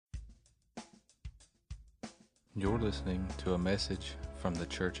You're listening to a message from the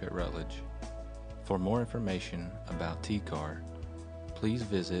Church at Rutledge. For more information about TCAR, please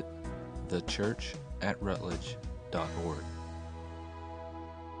visit thechurchatrutledge.org.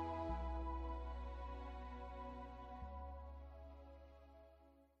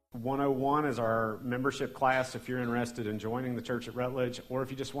 101 is our membership class if you're interested in joining the Church at Rutledge, or if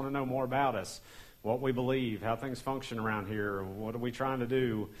you just want to know more about us, what we believe, how things function around here, what are we trying to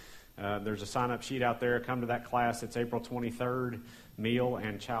do. There's a sign-up sheet out there. Come to that class. It's April 23rd. Meal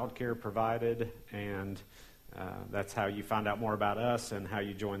and childcare provided, and that's how you find out more about us and how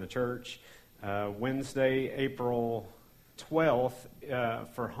you join the church. Wednesday, April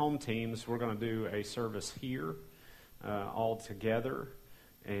 12th, for home teams, we're going to do a service here all together,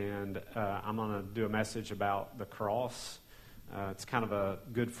 and I'm going to do a message about the cross. It's kind of a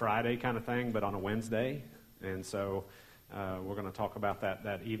Good Friday kind of thing, but on a Wednesday, and so we're going to talk about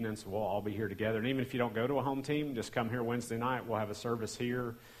that evening, so we'll all be here together. And even if you don't go to a home team, just come here Wednesday night. We'll have a service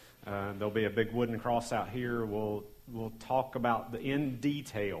here. There'll be a big wooden cross out here. We'll talk about in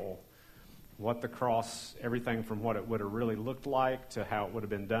detail what the cross, everything from what it would have really looked like to how it would have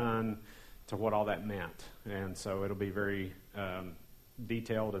been done to what all that meant. And so it'll be very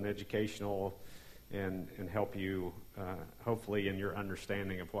detailed and educational and help you, hopefully, in your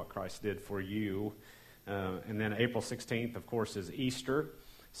understanding of what Christ did for you. And then April 16th, of course, is Easter,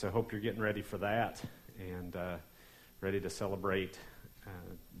 so hope you're getting ready for that and ready to celebrate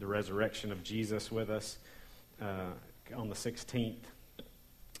the resurrection of Jesus with us on the 16th.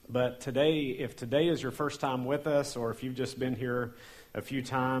 But today, if today is your first time with us, or if you've just been here a few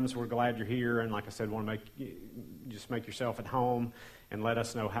times, we're glad you're here. And like I said, want to make yourself at home and let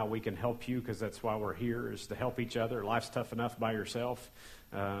us know how we can help you, because that's why we're here, is to help each other. Life's tough enough by yourself.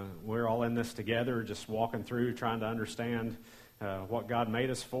 We're all in this together, just walking through, trying to understand what God made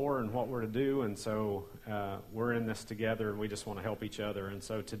us for and what we're to do. And so we're in this together, and we just want to help each other. And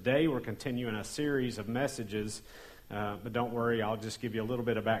so today we're continuing a series of messages. But don't worry, I'll just give you a little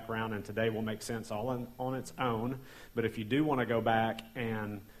bit of background, and today will make sense all on its own. But if you do want to go back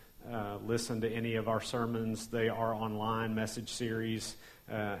and listen to any of our sermons, they are online message series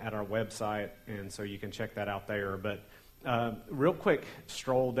at our website, and so you can check that out there. But real quick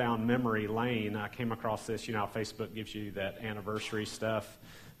stroll down memory lane. I came across this. You know how Facebook gives you that anniversary stuff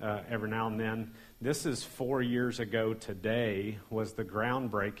every now and then. This is 4 years ago today was the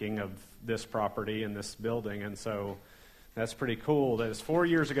groundbreaking of this property and this building, and so that's pretty cool that it's 4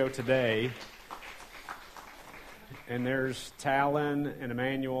 years ago today. And there's Talon and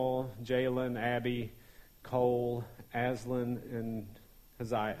Emmanuel, Jalen, Abby, Cole, Aslan, and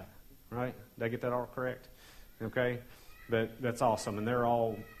Haziah, right? Did I get that all correct? Okay. But that's awesome, and they're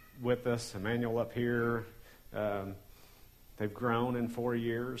all with us. Emmanuel up here. They've grown in 4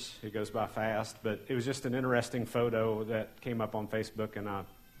 years. It goes by fast, but it was just an interesting photo that came up on Facebook, and I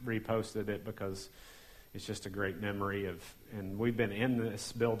reposted it because it's just a great memory of, and we've been in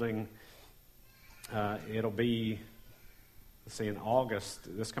this building. It'll be, let's see, in August,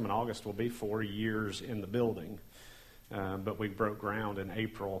 this coming August will be 4 years in the building, but we broke ground in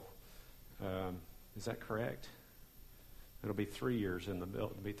April. Is that correct? It'll be 3 years in the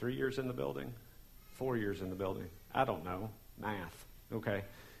building. It'll be 3 years in the building? 4 years in the building. I don't know. Math. Okay.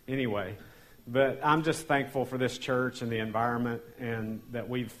 Anyway, but I'm just thankful for this church and the environment, and that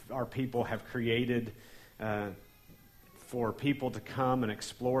our people have created for people to come and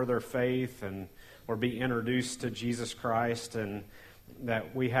explore their faith or be introduced to Jesus Christ, and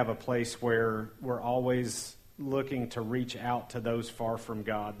that we have a place where we're always looking to reach out to those far from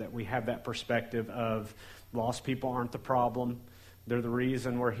God, that we have that perspective of lost people aren't the problem. They're the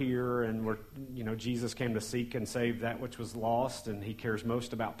reason we're here, and Jesus came to seek and save that which was lost, and he cares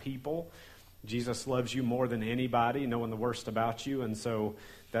most about people. Jesus loves you more than anybody, knowing the worst about you, and so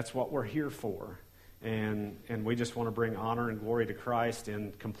that's what we're here for. And we just want to bring honor and glory to Christ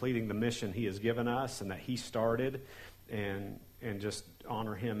in completing the mission he has given us and that he started, and just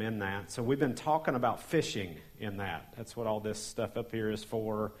honor him in that. So we've been talking about fishing in that. That's what all this stuff up here is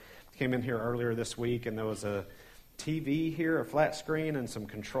for. Came in here earlier this week, and there was a TV here, a flat screen, and some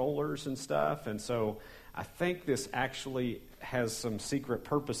controllers and stuff. And so I think this actually has some secret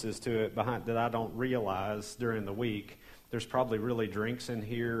purposes to it behind that I don't realize during the week. There's probably really drinks in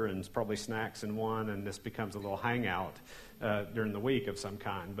here, and probably snacks in one, and this becomes a little hangout during the week of some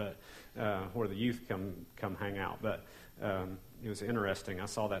kind, but where the youth come hang out. But it was interesting. I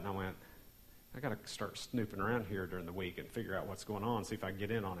saw that and I went, I got to start snooping around here during the week and figure out what's going on, see if I can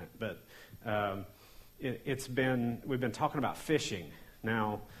get in on it. But we've been talking about fishing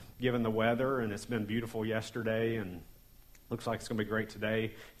now, given the weather, and it's been beautiful yesterday, and Looks like it's going to be great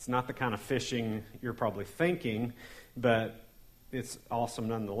today. It's not the kind of fishing you're probably thinking, but it's awesome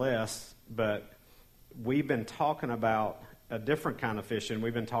nonetheless. But we've been talking about a different kind of fishing.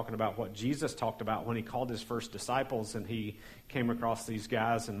 We've been talking about what Jesus talked about when he called his first disciples, and he came across these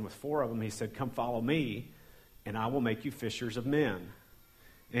guys, and with 4 of them, he said, "Come follow me, and I will make you fishers of men."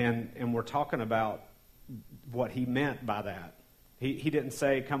 And we're talking about what he meant by that. He didn't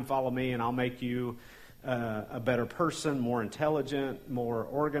say, "Come follow me, and I'll make you a better person, more intelligent, more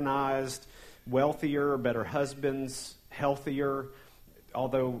organized, wealthier, better husbands, healthier,"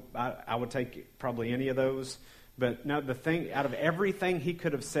 although I would take probably any of those. But no, the thing, out of everything he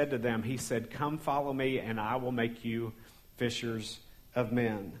could have said to them, he said, "Come follow me, and I will make you fishers of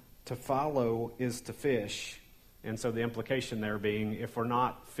men." To follow is to fish. And so the implication there being, if we're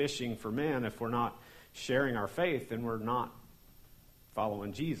not fishing for men, if we're not sharing our faith, then we're not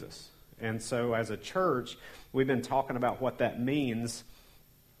following Jesus. And so as a church, we've been talking about what that means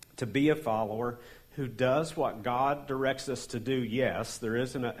to be a follower who does what God directs us to do. Yes, there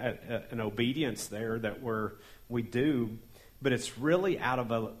is an obedience there that we do, but it's really out of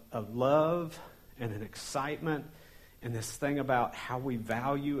a love and an excitement and this thing about how we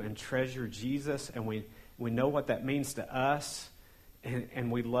value and treasure Jesus, and we know what that means to us,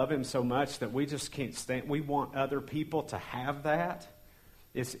 and we love him so much that we just can't stand. We want other people to have that.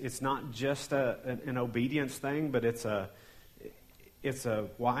 It's not just an obedience thing, but it's a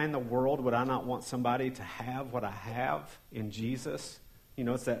why in the world would I not want somebody to have what I have in Jesus? You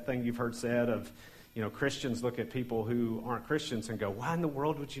know, it's that thing you've heard said of, you know, Christians look at people who aren't Christians and go, "Why in the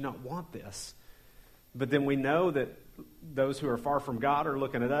world would you not want this?" But then we know that those who are far from God are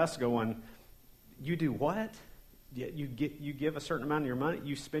looking at us going, "You do what? You give a certain amount of your money.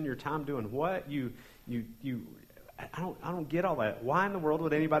 You spend your time doing what? I don't get all that. Why in the world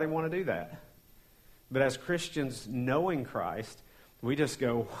would anybody want to do that?" But as Christians knowing Christ, we just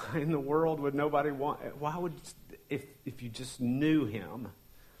go, "Why in the world would nobody want? Why would if you just knew him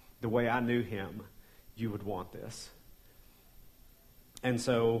the way I knew him, you would want this?" And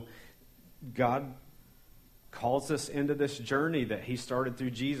so God calls us into this journey that he started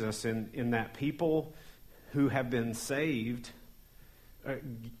through Jesus, in that people who have been saved,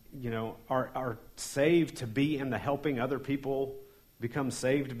 are saved to be in the helping other people become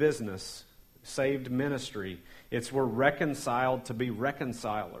saved business, saved ministry. It's we're reconciled to be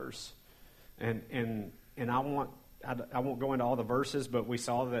reconcilers, and I won't go into all the verses, but we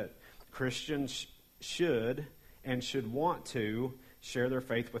saw that Christians should want to share their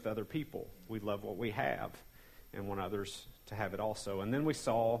faith with other people. We love what we have and want others to have it also. And then we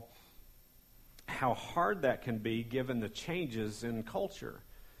saw how hard that can be given the changes in culture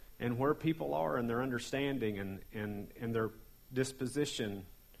and where people are and their understanding and their disposition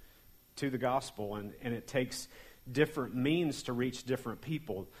to the gospel. And it takes different means to reach different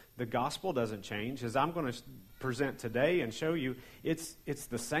people. The gospel doesn't change. As I'm going to present today and show you, it's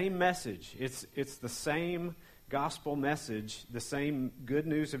the same message. It's the same gospel message, the same good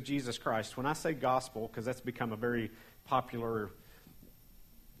news of Jesus Christ. When I say gospel, because that's become a very popular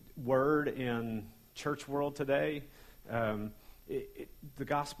word in church world today, the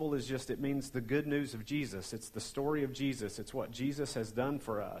gospel is just, it means the good news of Jesus. It's the story of Jesus. It's what Jesus has done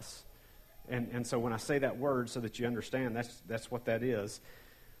for us. And so when I say that word, so that you understand, that's what that is.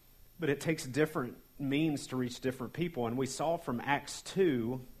 But it takes different means to reach different people. And we saw from Acts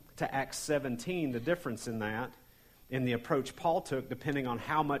 2 to Acts 17 the difference in that, in the approach Paul took, depending on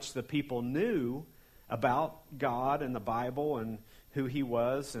how much the people knew about God and the Bible and who he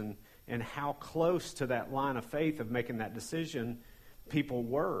was, and how close to that line of faith of making that decision people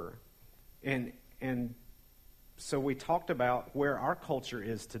were. And so we talked about where our culture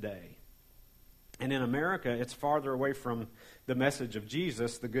is today. And in America, it's farther away from the message of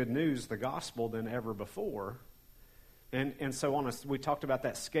Jesus, the good news, the gospel, than ever before. And so we talked about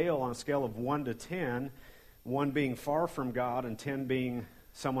that scale on a scale of 1 to 10, 1 being far from God and 10 being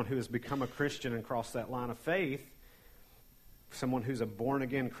someone who has become a Christian and crossed that line of faith, someone who's a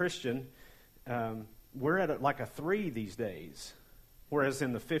born-again Christian. We're at like a 3 these days, whereas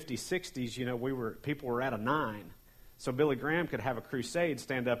in the 50s, 60s, people were at a 9. So Billy Graham could have a crusade,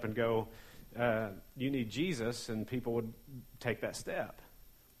 stand up and go, "You need Jesus," and people would take that step.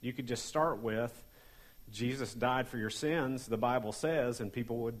 You could just start with, "Jesus died for your sins," the Bible says, and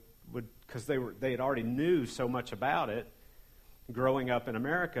people would because they had already knew so much about it growing up in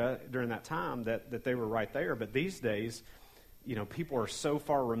America during that time that they were right there. But these days, people are so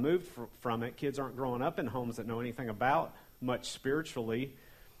far removed from it. Kids aren't growing up in homes that know anything about much spiritually,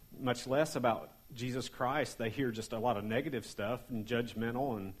 much less about Jesus Christ. They hear just a lot of negative stuff and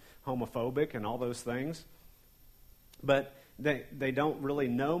judgmental and homophobic and all those things. But they don't really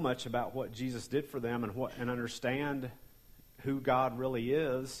know much about what Jesus did for them and understand who God really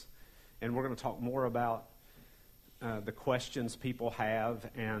is. And we're going to talk more about the questions people have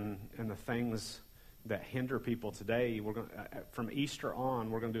and the things that hinder people today. We're going from Easter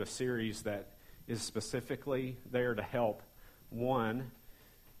on, we're going to do a series that is specifically there to help, one,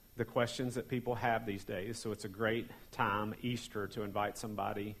 the questions that people have these days. So it's a great time, Easter, to invite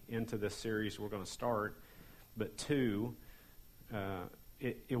somebody into this series we're going to start. But two,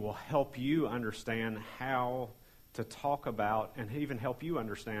 it will help you understand how to talk about and even help you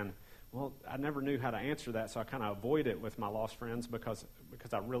understand, well, I never knew how to answer that, so I kind of avoid it with my lost friends because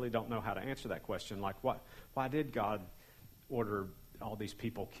I really don't know how to answer that question. Like, why did God order all these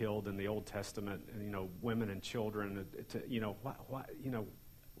people killed in the Old Testament, and, women and children?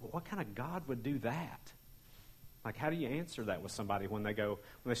 What kind of God would do that? Like, how do you answer that with somebody when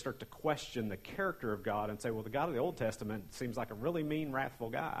they start to question the character of God and say, well, the God of the Old Testament seems like a really mean, wrathful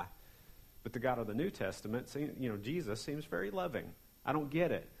guy, but the God of the New Testament, Jesus seems very loving. I don't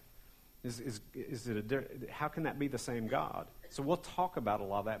get it. How can that be the same God? So we'll talk about a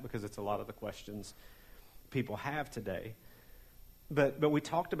lot of that because it's a lot of the questions people have today. But we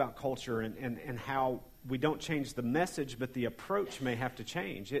talked about culture and how we don't change the message, but the approach may have to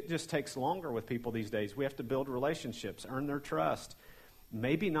change. It just takes longer with people these days. We have to build relationships, earn their trust,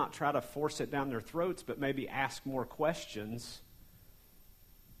 maybe not try to force it down their throats, but maybe ask more questions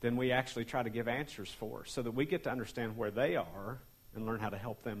than we actually try to give answers for, so that we get to understand where they are and learn how to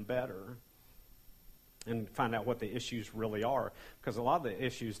help them better and find out what the issues really are. Because a lot of the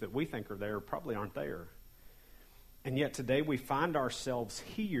issues that we think are there probably aren't there. And yet today we find ourselves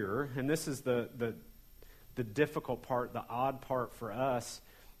here, and this is the difficult part, the odd part for us,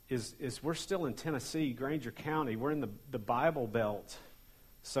 is we're still in Tennessee, Granger County. We're in the Bible Belt,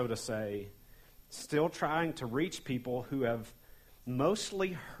 so to say, still trying to reach people who have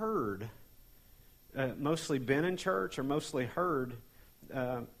mostly heard, mostly been in church or mostly heard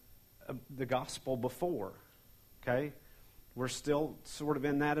the gospel before, okay? We're still sort of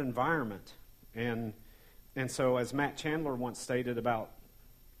in that environment. And so as Matt Chandler once stated about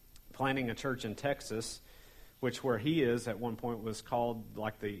planting a church in Texas, which where he is at one point was called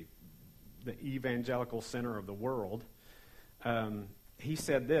like the evangelical center of the world, he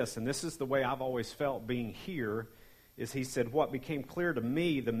said this, and this is the way I've always felt being here, is he said, what became clear to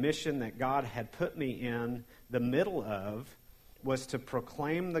me, the mission that God had put me in the middle of, was to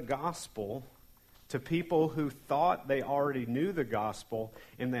proclaim the gospel to people who thought they already knew the gospel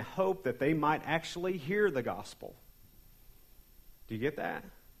in the hope that they might actually hear the gospel. Do you get that?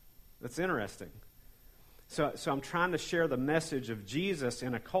 That's interesting. So I'm trying to share the message of Jesus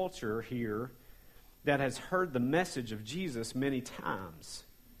in a culture here that has heard the message of Jesus many times.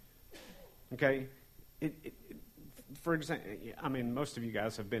 Okay? For example, I mean, most of you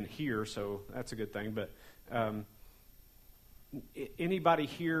guys have been here, so that's a good thing, but anybody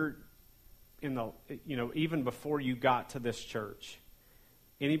here even before you got to this church,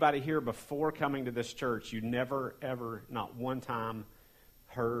 anybody here before coming to this church, you never, ever, not one time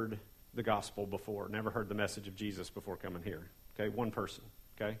heard the gospel before, never heard the message of Jesus before coming here? Okay, one person,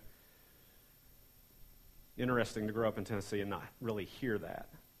 okay? Interesting to grow up in Tennessee and not really hear that,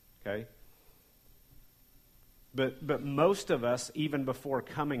 okay? But most of us, even before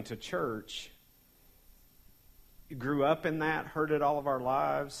coming to church, grew up in that, heard it all of our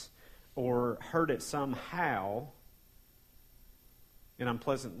lives, or heard it somehow. And I'm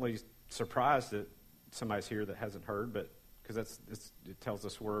pleasantly surprised that somebody's here that hasn't heard, but because it tells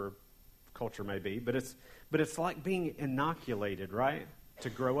us where culture may be. But it's like being inoculated, right? To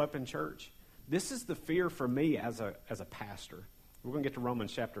grow up in church. This is the fear for me as a pastor. We're going to get to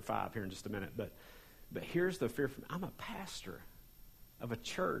Romans chapter 5 here in just a minute, but here's the fear for me. I'm a pastor of a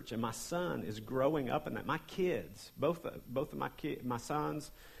church, and my son is growing up in that. My kids, both of my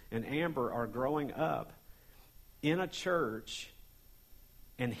sons and Amber are growing up in a church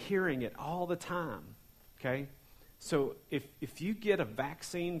and hearing it all the time, okay? So if you get a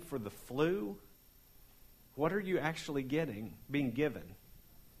vaccine for the flu, what are you actually being given?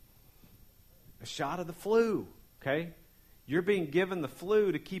 A shot of the flu, okay? You're being given the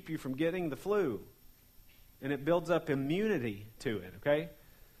flu to keep you from getting the flu. And it builds up immunity to it, okay?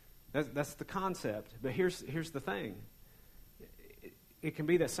 That's the concept. But here's the thing. It can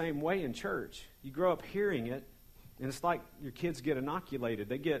be the same way in church. You grow up hearing it, and it's like your kids get inoculated.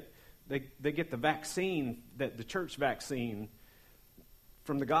 They get the vaccine, the church vaccine,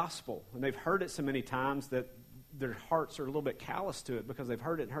 from the gospel. And they've heard it so many times that their hearts are a little bit callous to it because they've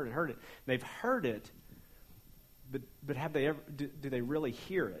heard it and heard it and heard it. They've heard it, but have they ever? Do they really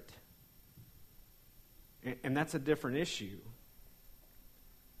hear it? And that's a different issue.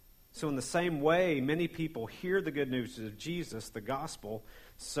 So in the same way, many people hear the good news of Jesus, the gospel,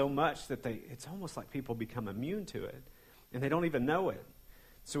 so much that it's almost like people become immune to it, and they don't even know it.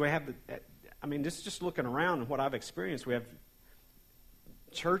 So we have, just looking around and what I've experienced, we have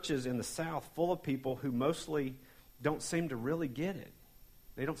churches in the South full of people who mostly don't seem to really get it.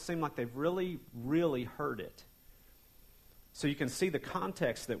 They don't seem like they've really, really heard it. So you can see the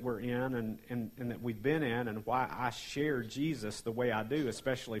context that we're in and that we've been in and why I share Jesus the way I do,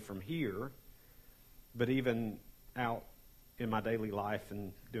 especially from here, but even out in my daily life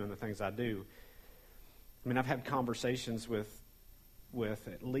and doing the things I do. I've had conversations with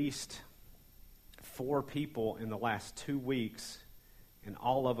at least 4 people in the last 2 weeks, and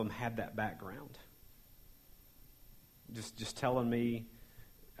all of them had that background. Just telling me,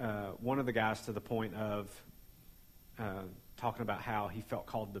 one of the guys to the point of talking about how he felt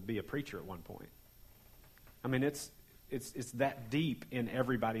called to be a preacher at one point. It's that deep in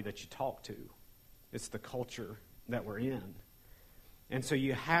everybody that you talk to. It's the culture that we're in. And so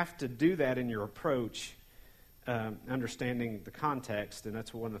you have to do that in your approach, understanding the context, and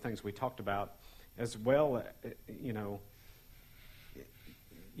that's one of the things we talked about, as well, you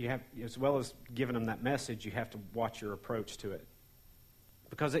have, as well as giving them that message, you have to watch your approach to it.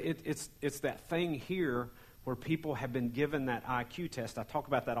 Because it's that thing here where people have been given that IQ test. I talk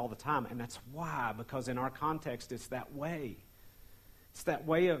about that all the time, and that's why, because in our context, it's that way. It's that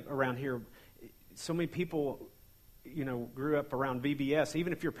way around here. So many people, grew up around VBS.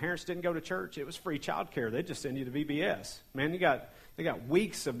 Even if your parents didn't go to church, it was free childcare. They'd just send you to VBS. Man, they got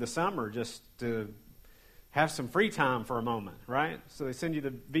weeks of the summer just to have some free time for a moment, right? So they send you to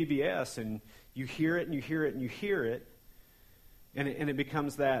VBS, and you hear it, and you hear it, and you hear it. And it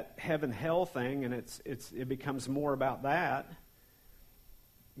becomes that heaven-hell thing, and it becomes more about that,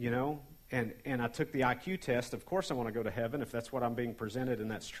 And I took the IQ test. Of course I want to go to heaven if that's what I'm being presented,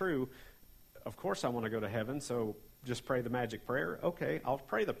 and that's true. Of course I want to go to heaven, so just pray the magic prayer. Okay, I'll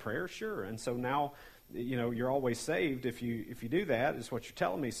pray the prayer, sure. And so now, you're always saved if you do that, is what you're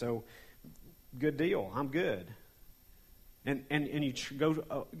telling me. So good deal, I'm good. And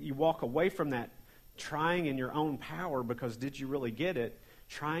you walk away from that trying in your own power, because did you really get it?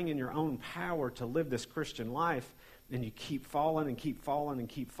 Trying in your own power to live this Christian life, and you keep falling and keep falling and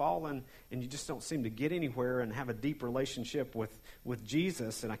keep falling, and you just don't seem to get anywhere and have a deep relationship with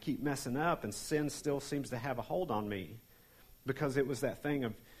Jesus, and I keep messing up, and sin still seems to have a hold on me, because it was that thing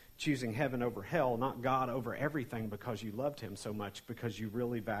of choosing heaven over hell, not God over everything, because you loved him so much, because you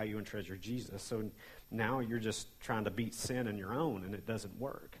really value and treasure Jesus. So now you're just trying to beat sin on your own, and it doesn't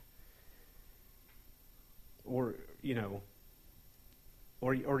work. Or you've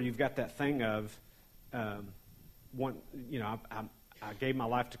got that thing of, I gave my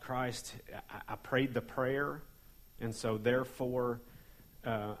life to Christ. I prayed the prayer, and so therefore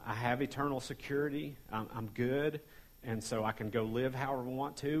I have eternal security. I'm good, and so I can go live however I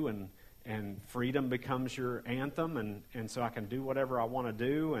want to, and freedom becomes your anthem, and so I can do whatever I want to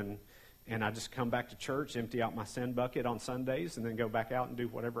do, and I just come back to church, empty out my sin bucket on Sundays, and then go back out and do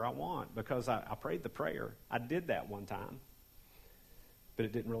whatever I want, because I prayed the prayer. I did that one time, but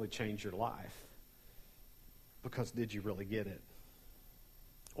it didn't really change your life, because did you really get it?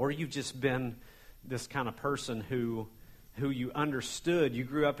 Or you've just been this kind of person who you understood, you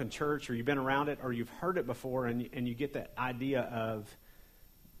grew up in church, or you've been around it, or you've heard it before, and you get that idea of,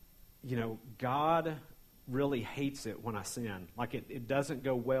 God really hates it when I sin. Like it doesn't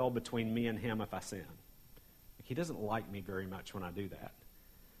go well between me and him if I sin. He doesn't like me very much when I do that.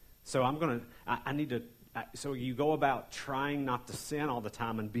 So so you go about trying not to sin all the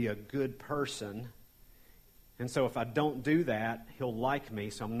time and be a good person. And so if I don't do that, he'll like me,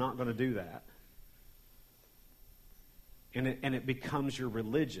 so I'm not going to do that. And it becomes your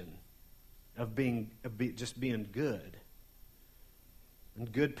religion of just being good. And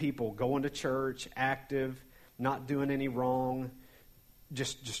good people going to church, active, not doing any wrong,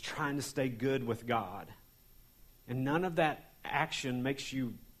 just trying to stay good with God. And none of that action makes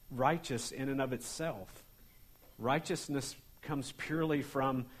you righteous in and of itself. Righteousness comes purely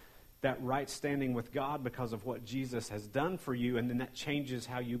from that right standing with God because of what Jesus has done for you, and then that changes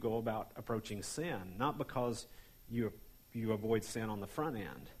how you go about approaching sin, not because you avoid sin on the front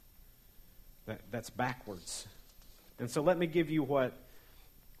end. That's backwards. And so let me give you what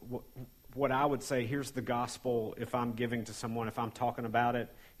I would say. Here's the gospel if I'm giving to someone, if I'm talking about it.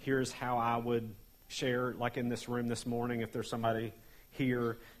 Here's how I would share, like in this room this morning, if there's somebody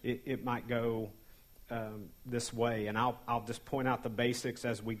here, it might go this way. And I'll just point out the basics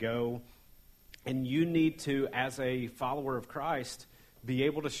as we go. And you need to, as a follower of Christ, be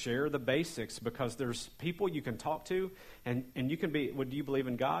able to share the basics, because there's people you can talk to, and you can be, well, do you believe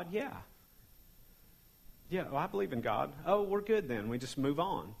in God? Yeah. Yeah, well, I believe in God. Oh, we're good then. We just move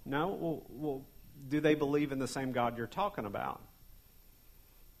on. No? Well, do they believe in the same God you're talking about?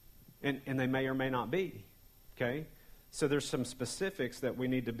 And they may or may not be. Okay? So there's some specifics that we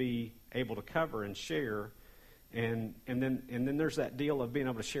need to be able to cover and share. And then there's that deal of being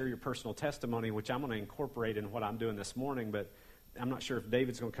able to share your personal testimony, which I'm going to incorporate in what I'm doing this morning, but I'm not sure if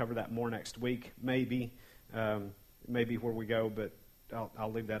David's going to cover that more next week. Maybe where we go, but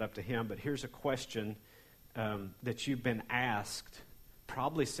I'll leave that up to him. But here's a question that you've been asked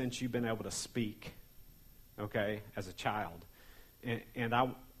probably since you've been able to speak, okay, as a child. And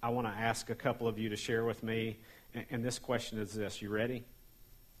I want to ask a couple of you to share with me. And this question is this. You ready?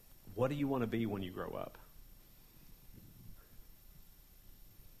 What do you want to be when you grow up?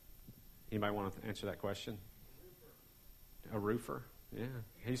 Anybody want to answer that question? A roofer? Yeah,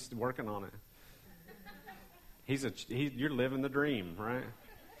 he's working on it. You're living the dream, right?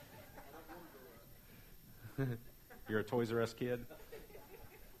 You're a Toys R Us kid?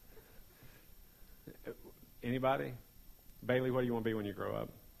 Anybody? Bailey, what do you want to be when you grow up?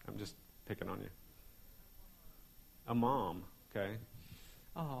 I'm just picking on you. A mom, okay.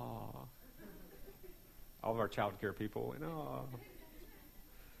 Aww. All of our child care people went, aww.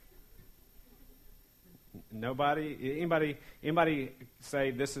 Nobody? Anybody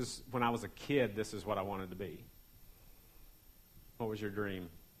say, this is, when I was a kid, this is what I wanted to be? What was your dream?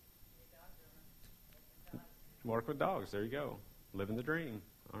 Work with dogs. There you go. Living the dream.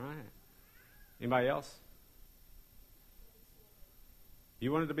 All right. Anybody else?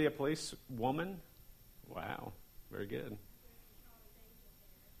 You wanted to be a police woman? Wow. Very good.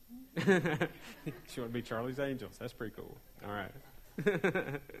 She wanted to be Charlie's Angels. That's pretty cool. All right.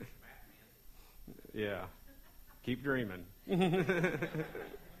 Yeah. Keep dreaming.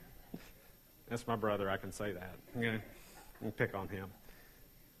 That's my brother. I can say that. I'm going to pick on him.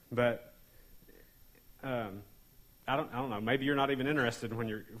 But I don't know. Maybe you're not even interested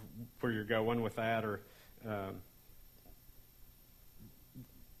when where you're going with that, or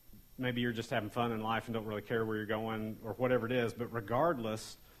maybe you're just having fun in life and don't really care where you're going, or whatever it is. But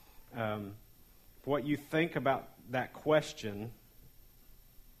regardless, what you think about that question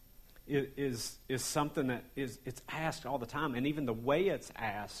is something that it's asked all the time, and even the way it's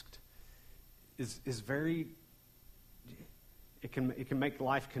asked is very. It can make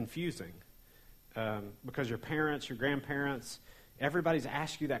life confusing because your parents, your grandparents, everybody's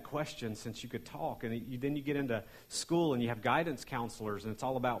asked you that question since you could talk, and then you get into school and you have guidance counselors, and it's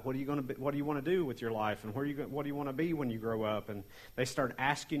all about what do you want to do with your life, and what do you want to be when you grow up, and they start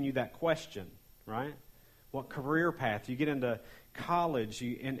asking you that question, right? What career path? You get into college,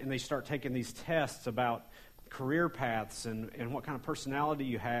 and they start taking these tests about career paths and what kind of personality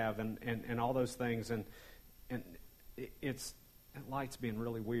you have, and all those things, and that light's being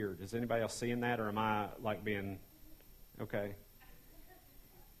really weird. Is anybody else seeing that, or am I being okay?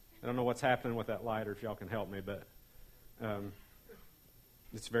 I don't know what's happening with that light, or if y'all can help me, but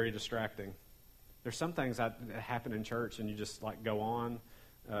it's very distracting. There's some things that happen in church, and you just go on.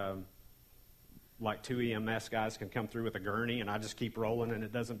 Two EMS guys can come through with a gurney, and I just keep rolling, and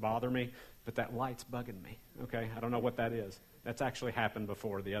it doesn't bother me. But that light's bugging me, okay? I don't know what that is. That's actually happened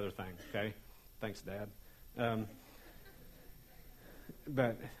before, the other thing, okay? Thanks, Dad.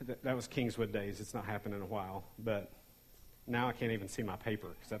 But that was Kingswood days. It's not happened in a while. But now I can't even see my paper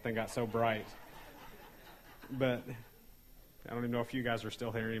because that thing got so bright. But I don't even know if you guys are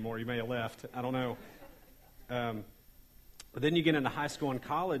still here anymore. You may have left. I don't know. But then you get into high school and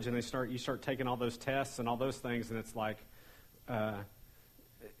college, and you start taking all those tests and all those things, and it's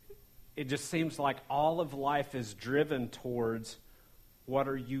it just seems like all of life is driven towards what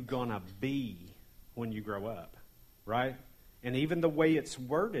are you going to be when you grow up, right? And even the way it's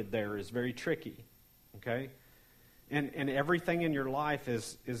worded there is very tricky, okay? And everything in your life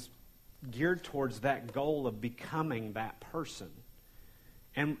is geared towards that goal of becoming that person.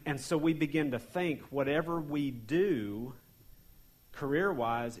 And so we begin to think whatever we do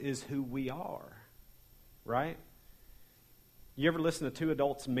career-wise is who we are, right? You ever listen to two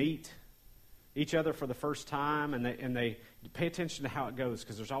adults meet each other for the first time, and they pay attention to how it goes,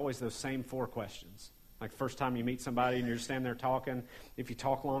 because there's always those same four questions. Like first time you meet somebody and you're standing there talking, if you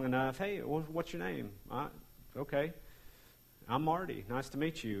talk long enough, hey, what's your name? Okay. I'm Marty. Nice to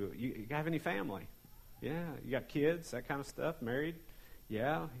meet you. You have any family? Yeah. You got kids, that kind of stuff? Married?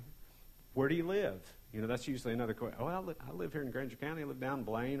 Yeah. Where do you live? That's usually another question. Oh, I live here in Granger County. I live down in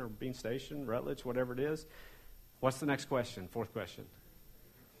Blaine or Bean Station, Rutledge, whatever it is. What's the next question? Fourth question.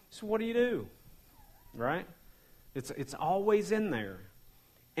 So what do you do? Right? It's always in there.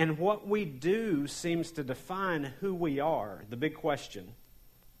 And what we do seems to define who we are. The big question,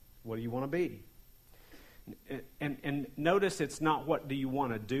 what do you want to be? And notice it's not what do you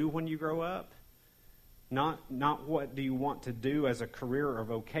want to do when you grow up, not what do you want to do as a career or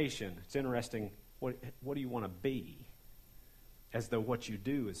vocation. It's interesting, what do you want to be? As though what you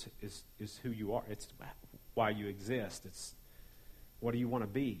do is who you are. It's why you exist. It's what do you want to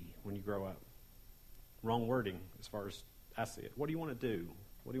be when you grow up? Wrong wording as far as I see it. What do you want to do?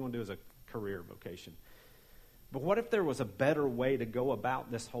 What do you want to do as a career vocation? But what if there was a better way to go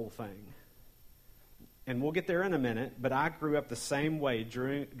about this whole thing? And we'll get there in a minute, but I grew up the same way,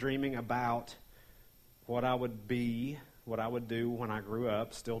 dreaming about what I would be, what I would do when I grew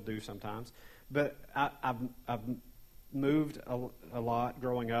up, still do sometimes. But I've moved a lot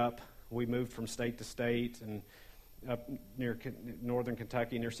growing up. We moved from state to state and up near northern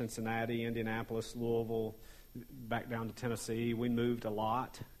Kentucky, near Cincinnati, Indianapolis, Louisville, back down to Tennessee. We moved a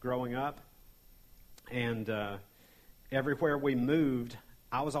lot growing up. And everywhere we moved,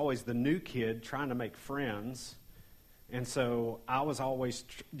 I was always the new kid trying to make friends. And so I was always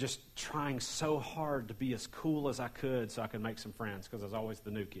just trying so hard to be as cool as I could so I could make some friends because I was always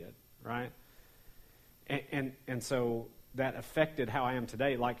the new kid, right? And so that affected how I am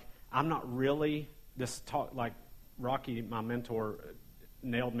today. Like, I'm not really this talk, like Rocky, my mentor,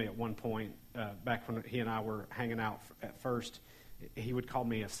 nailed me at one point back when he and I were hanging out at first. He would call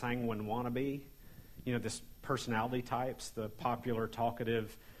me a sanguine wannabe. You know, this personality types, the popular,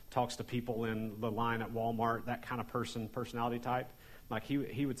 talkative, talks to people in the line at Walmart, that kind of personality type. Like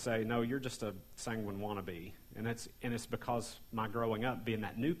he would say, no, you're just a sanguine wannabe. And it's because my growing up, being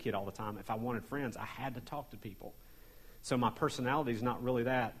that new kid all the time, if I wanted friends, I had to talk to people. So my personality is not really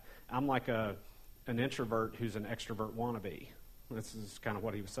that. I'm like an introvert who's an extrovert wannabe. This is kind of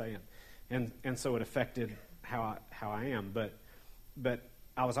what he was saying. And so it affected how I am. But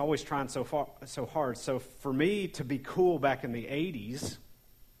I was always trying so hard. So for me to be cool back in the 80s,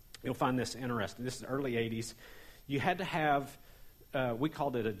 you'll find this interesting. This is early 80s. You had to have, we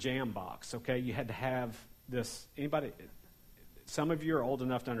called it a jam box, okay? You had to have this, some of you are old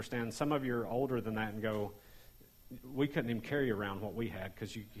enough to understand, some of you are older than that and go, we couldn't even carry around what we had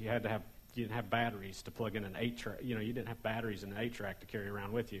because you had to have, you didn't have batteries to plug in an 8-track. You didn't have batteries in an 8-track to carry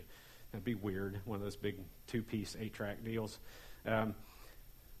around with you. That'd be weird, one of those big 2-piece 8-track deals. I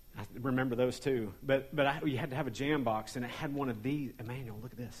remember those too. But you had to have a jam box, and it had one of these. Emmanuel,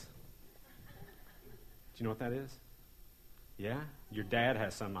 look at this. Do you know what that is? Yeah? Your dad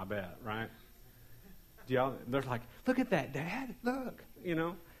has some, I bet, right? They're like, look at that, Dad. Look.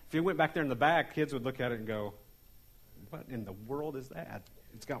 If you went back there in the back, kids would look at it and go, what in the world is that?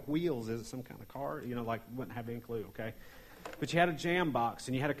 It's got wheels. Is it some kind of car? Wouldn't have any clue, okay? But you had a jam box,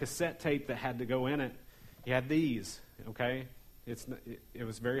 and you had a cassette tape that had to go in it. You had these, okay? It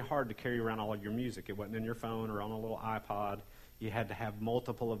was very hard to carry around all of your music. It wasn't in your phone or on a little iPod. You had to have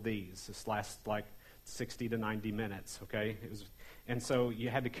multiple of these. This lasts like 60 to 90 minutes, okay? And so you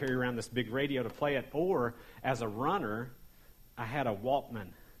had to carry around this big radio to play it. Or, as a runner, I had a Walkman.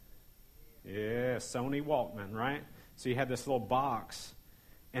 Yeah, Sony Walkman, right? So you had this little box,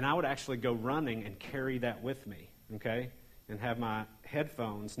 and I would actually go running and carry that with me, okay? And have my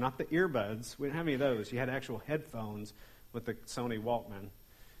headphones, not the earbuds. We didn't have any of those. You had actual headphones with the Sony Walkman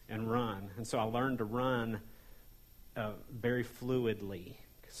and run. And so I learned to run very fluidly,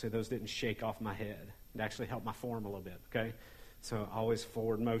 so those didn't shake off my head. It actually helped my form a little bit, okay? So always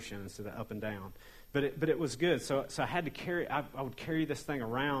forward motion instead of up and down. But it was good. So I had to carry, I would carry this thing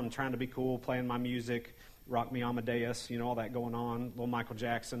around trying to be cool, playing my music, Rock Me Amadeus, all that going on, little Michael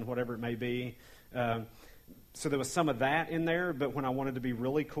Jackson, whatever it may be. So there was some of that in there, but when I wanted to be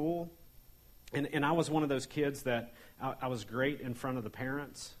really cool, and I was one of those kids that I was great in front of the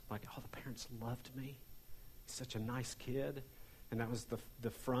parents. Like, the parents loved me. Such a nice kid. And that was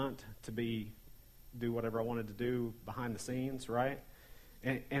the front to do whatever I wanted to do behind the scenes, right?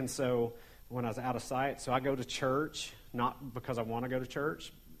 And so when I was out of sight, so I go to church, not because I want to go to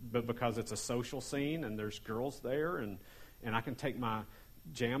church, but because it's a social scene and there's girls there, and I can take my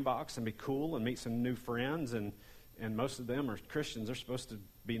jam box and be cool and meet some new friends, and most of them are Christians. They're supposed to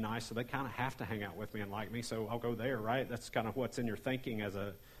be nice, so they kind of have to hang out with me and like me, so I'll go there, right? That's kind of what's in your thinking as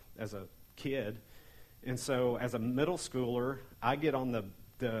a kid. And so as a middle schooler, I get on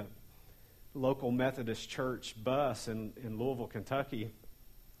the local Methodist church bus in Louisville, Kentucky,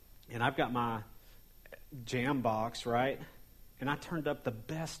 and I've got my jam box, right? And I turned up the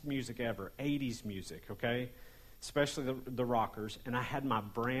best music ever, 80s music, okay? Especially the rockers. And I had my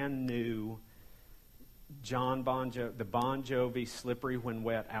brand new the Bon Jovi Slippery When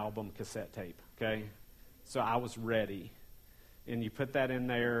Wet album cassette tape, okay? So I was ready. and you put that in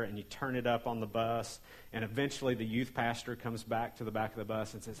there, and you turn it up on the bus, and eventually the youth pastor comes back to the back of the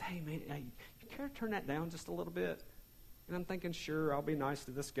bus and says, hey, man, you care to turn that down just a little bit? And I'm thinking, sure, I'll be nice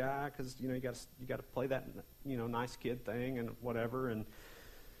to this guy because, you got to play that, nice kid thing and whatever.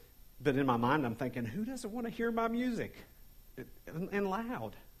 But in my mind, I'm thinking, who doesn't want to hear my music and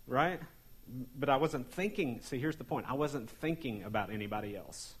loud, right? But I wasn't thinking, see, here's the point. I wasn't thinking about anybody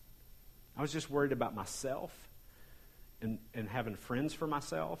else. I was just worried about myself and having friends for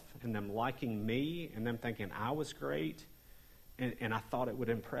myself and them liking me and them thinking I was great. And I thought it would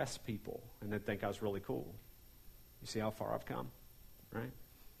impress people and they'd think I was really cool. You see how far I've come, right?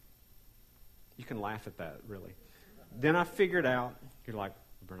 You can laugh at that, really. Then I figured out, you're like,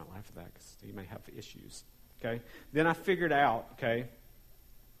 you better not laugh at that because you may have issues, okay? Then I figured out, okay,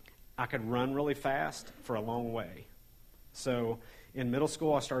 I could run really fast for a long way. So in middle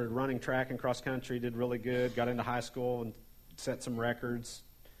school, I started running track and cross country, did really good, got into high school and set some records,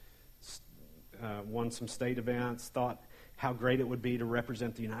 won some state events, thought how great it would be to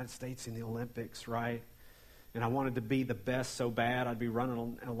represent the United States in the Olympics, right? And I wanted to be the best so bad, I'd be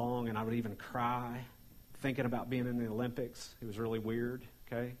running along and I would even cry thinking about being in the Olympics. It was really weird,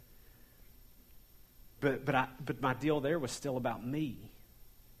 okay? But my deal there was still about me.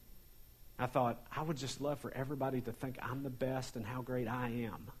 I thought, I would just love for everybody to think I'm the best and how great I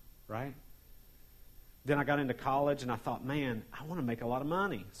am, right? Then I got into college and I thought, man, I want to make a lot of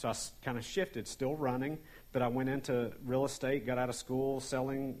money. So I kind of shifted, still running, but I went into real estate, got out of school,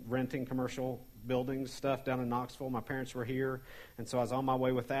 renting commercial buildings, stuff down in Knoxville. My parents were here, and so I was on my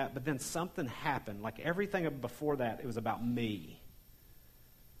way with that. But then something happened. Like everything before that, it was about me.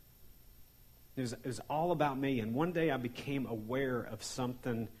 It was all about me. And one day I became aware of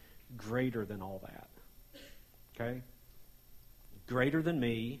something greater than all that. Okay? Greater than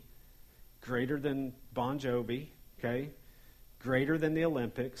me, greater than Bon Jovi, okay? Greater than the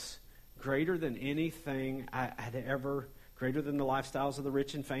Olympics, greater than anything I had ever, greater than the lifestyles of the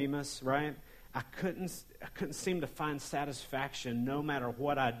rich and famous, right? I couldn't seem to find satisfaction no matter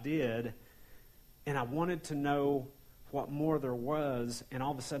what I did, and I wanted to know what more there was, and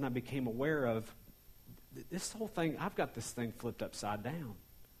all of a sudden I became aware of this whole thing. I've got this thing flipped upside down.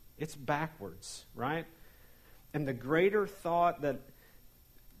 It's backwards, right? And the greater thought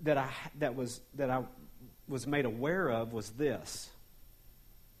that I was made aware of was this: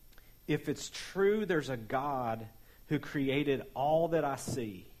 if it's true there's a God who created all that I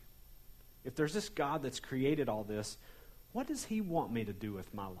see, if there's this God that's created all this, what does he want me to do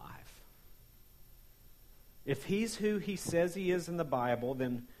with my life? If he's who he says he is in the Bible,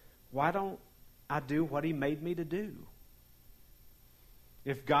 then why don't I do what he made me to do?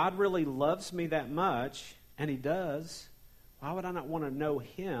 If God really loves me that much, and he does, why would I not want to know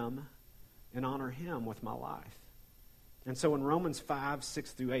him and honor him with my life? And so in Romans 5,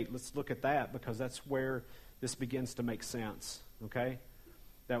 6 through 8, let's look at that because that's where this begins to make sense, okay?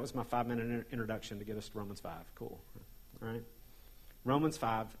 That was my 5-minute introduction to get us to Romans 5. Cool. All right. Romans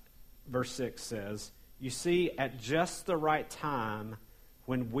 5, verse 6 says, you see, at just the right time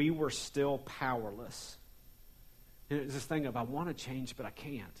when we were still powerless. And it's this thing of I want to change, but I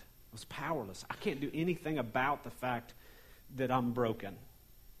can't. I was powerless. I can't do anything about the fact that I'm broken,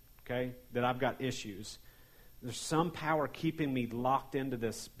 okay, that I've got issues. There's some power keeping me locked into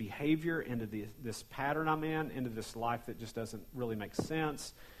this behavior, into this pattern I'm in, into this life that just doesn't really make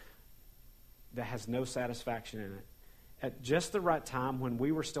sense, that has no satisfaction in it. At just the right time, when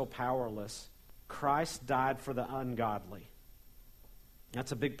we were still powerless, Christ died for the ungodly.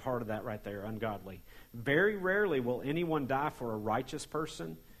 That's a big part of that right there, ungodly. Very rarely will anyone die for a righteous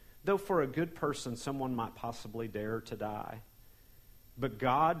person, though for a good person someone might possibly dare to die. But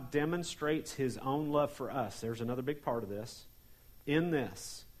God demonstrates his own love for us. There's another big part of this. In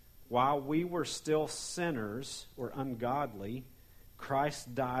this, while we were still sinners or ungodly,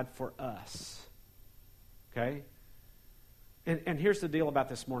 Christ died for us. Okay? And here's the deal about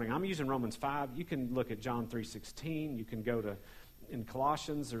this morning. I'm using Romans 5. You can look at John 3:16. You can go to, in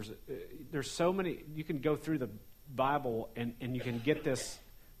Colossians, there's so many. You can go through the Bible and you can get this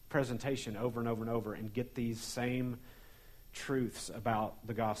presentation over and over and over and get these same truths about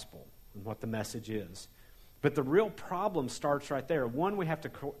the gospel and what the message is. But the real problem starts right there. One, we have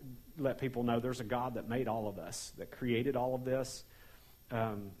to let people know there's a God that made all of us, that created all of this,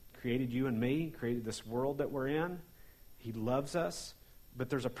 created you and me, created this world that we're in. He loves us,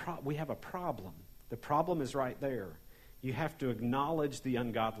 but we have a problem. The problem is right there. You have to acknowledge the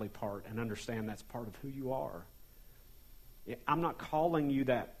ungodly part and understand that's part of who you are. I'm not calling you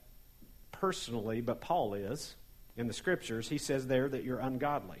that personally, but Paul is. In the scriptures, he says there that you're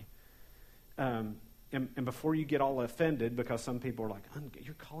ungodly. and before you get all offended because some people are like,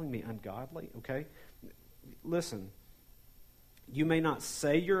 you're calling me ungodly, okay? Listen, you may not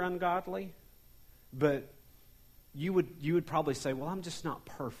say you're ungodly, but you would probably say, well, I'm just not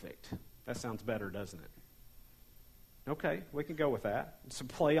perfect. That sounds better, doesn't it? Okay, we can go with that. It's a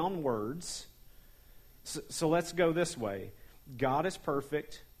play on words. So let's go this way. God is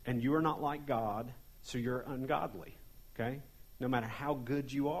perfect, and you are not like God, so you're ungodly, okay? No matter how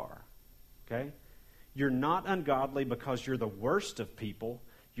good you are, okay? You're not ungodly because you're the worst of people.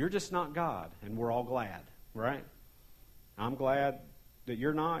 You're just not God, and we're all glad, right? I'm glad that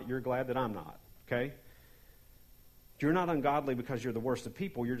you're not. You're glad that I'm not, okay? You're not ungodly because you're the worst of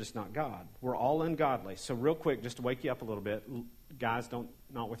people. You're just not God. We're all ungodly. So real quick, just to wake you up a little bit, guys,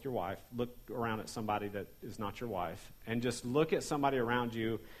 not with your wife. Look around at somebody that is not your wife. And just look at somebody around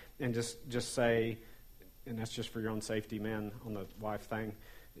you and just say, and that's just for your own safety, men, on the wife thing.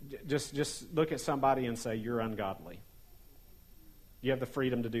 Just look at somebody and say, you're ungodly. You have the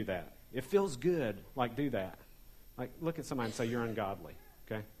freedom to do that. It feels good. Like, do that. Like, look at somebody and say, you're ungodly.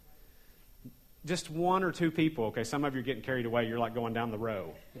 Okay? Just one or two people, okay? Some of you are getting carried away. You're like going down the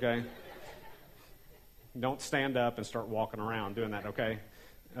row, okay? Don't stand up and start walking around doing that, okay?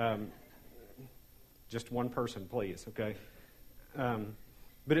 Just one person, please, okay?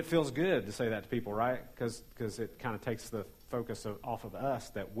 But it feels good to say that to people, right? Because it kind of takes the focus off of us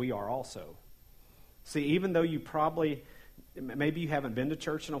that we are also. See, even though you maybe you haven't been to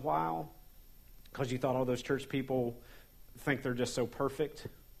church in a while because you thought all those church people think they're just so perfect,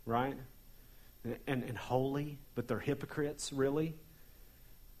 right? And holy, but they're hypocrites, really.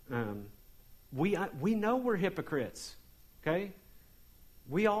 We know we're hypocrites, okay?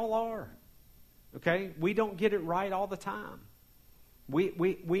 We all are, okay? We don't get it right all the time.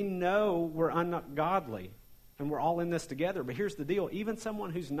 We know we're ungodly, and we're all in this together. But here's the deal. Even someone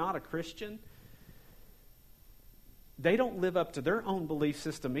who's not a Christian, they don't live up to their own belief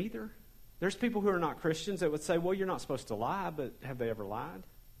system either. There's people who are not Christians that would say, well, you're not supposed to lie, but have they ever lied?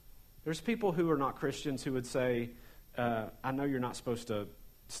 There's people who are not Christians who would say, I know you're not supposed to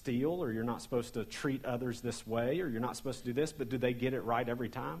steal, or you're not supposed to treat others this way, or you're not supposed to do this, but do they get it right every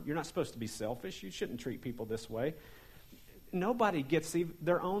time? You're not supposed to be selfish. You shouldn't treat people this way. Nobody gets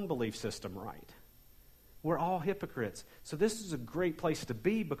their own belief system right. We're all hypocrites. So this is a great place to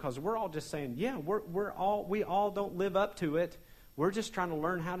be because we're all just saying, yeah, we all don't live up to it. We're just trying to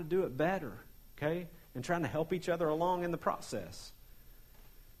learn how to do it better, okay? And trying to help each other along in the process.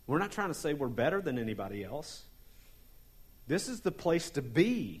 We're not trying to say we're better than anybody else. This is the place to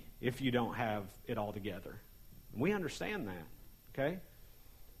be if you don't have it all together. We understand that, okay?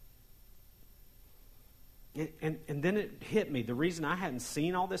 And then it hit me. The reason I hadn't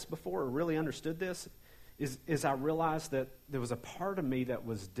seen all this before or really understood this is I realized that there was a part of me that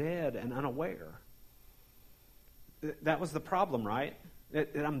was dead and unaware. That was the problem, right?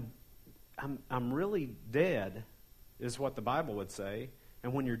 That I'm really dead is what the Bible would say.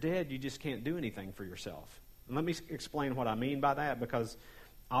 And when you're dead, you just can't do anything for yourself. And let me explain what I mean by that, because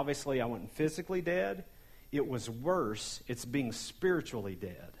obviously I wasn't physically dead. It was worse. It's being spiritually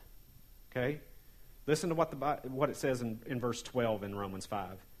dead. Okay? Listen to what it says in verse 12 in Romans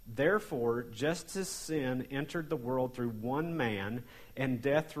 5. Therefore, just as sin entered the world through one man, and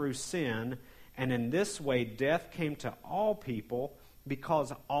death through sin, and in this way death came to all people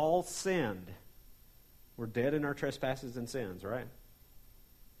because all sinned. We're dead in our trespasses and sins, right?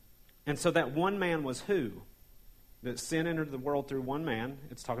 And so that one man was who? That sin entered the world through one man.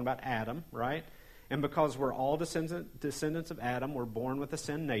 It's talking about Adam, right? And because we're all descendants of Adam, we're born with a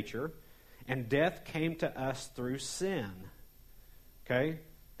sin nature. And death came to us through sin. Okay?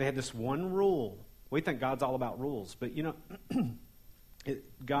 They had this one rule. We think God's all about rules. But, you know,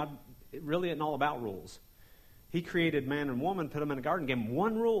 God really isn't all about rules. He created man and woman, put them in a garden, gave them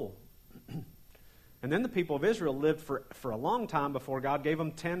one rule. And then the people of Israel lived for a long time before God gave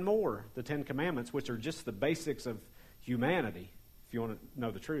them 10 more, the 10 Commandments, which are just the basics of humanity. If you want to know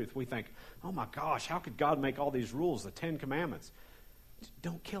the truth, we think, oh my gosh, how could God make all these rules, the 10 Commandments?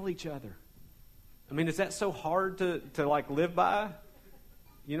 Don't kill each other. I mean, is that so hard to like live by?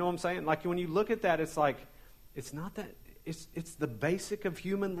 You know what I'm saying? Like when you look at that, it's like, it's not that, it's the basic of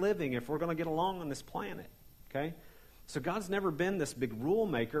human living if we're going to get along on this planet. Okay? So God's never been this big rule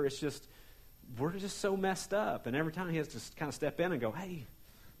maker. It's just, we're just so messed up. And every time he has to kind of step in and go, hey,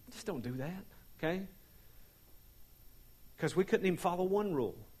 just don't do that. Okay? Because we couldn't even follow one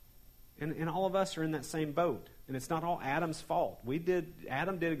rule. And all of us are in that same boat. And it's not all Adam's fault.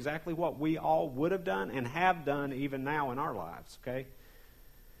 Adam did exactly what we all would have done and have done even now in our lives. Okay?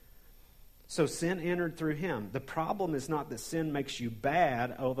 So sin entered through him. The problem is not that sin makes you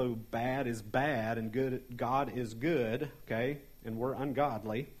bad, although bad is bad and God is good, okay? And we're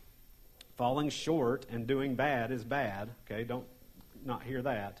ungodly. Falling short and doing bad is bad, okay? Don't not hear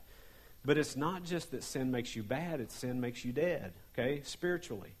that. But it's not just that sin makes you bad, it's sin makes you dead, okay?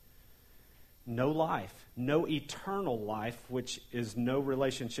 Spiritually. No life, no eternal life, which is no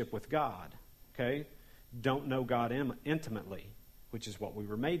relationship with God, okay? Don't know God intimately, which is what we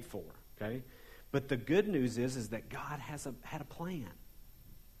were made for. Okay? But the good news is that God had a plan.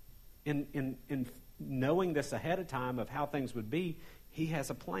 In knowing this ahead of time of how things would be, he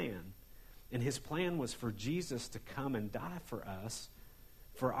has a plan. And his plan was for Jesus to come and die for us,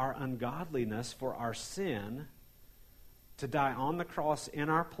 for our ungodliness, for our sin, to die on the cross in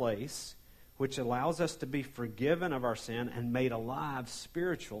our place, which allows us to be forgiven of our sin and made alive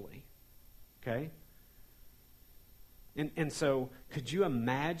spiritually. Okay? And so, could you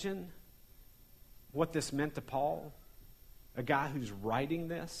imagine what this meant to Paul, a guy who's writing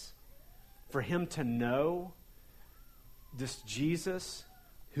this, for him to know this Jesus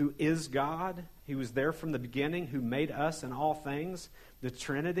who is God, he was there from the beginning, who made us and all things, the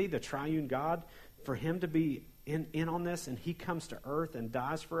Trinity, the triune God, for him to be in on this, and he comes to earth and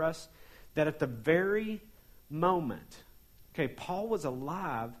dies for us, that at the very moment, okay, Paul was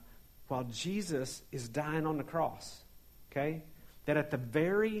alive while Jesus is dying on the cross, okay? That at the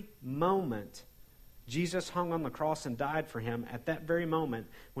very moment Jesus hung on the cross and died for him, at that very moment,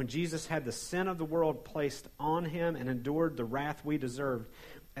 when Jesus had the sin of the world placed on him and endured the wrath we deserved,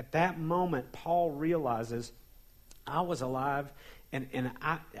 at that moment, Paul realizes, I was alive, and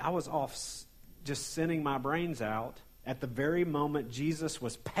I was off just sinning my brains out at the very moment Jesus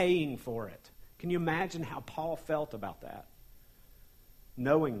was paying for it. Can you imagine how Paul felt about that?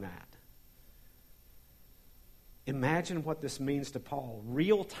 Knowing that. Imagine what this means to Paul.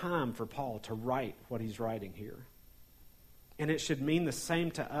 Real time for Paul to write what he's writing here. And it should mean the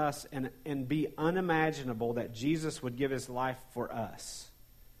same to us and be unimaginable that Jesus would give his life for us.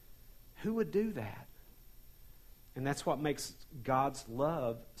 Who would do that? And that's what makes God's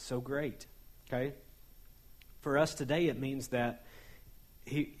love so great. Okay? For us today, it means that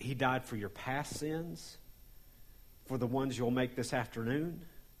he died for your past sins, for the ones you'll make this afternoon,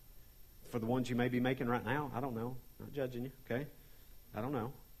 for the ones you may be making right now. I don't know. Not judging you, okay? I don't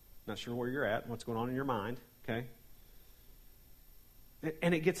know. Not sure where you're at, what's going on in your mind, okay?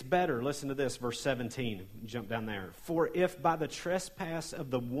 And it gets better. Listen to this, verse 17. Jump down there. For if by the trespass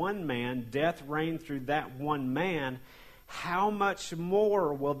of the one man death reigned through that one man, how much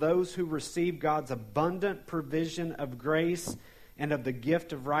more will those who receive God's abundant provision of grace and of the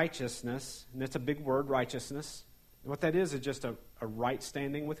gift of righteousness, and that's a big word, righteousness. What that is just a right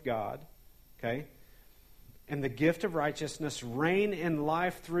standing with God. Okay? And the gift of righteousness reign in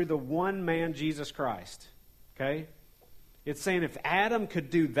life through the one man, Jesus Christ. Okay? It's saying if Adam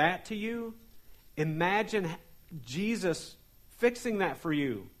could do that to you, imagine Jesus fixing that for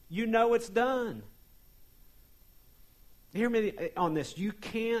you. You know it's done. Hear me on this. You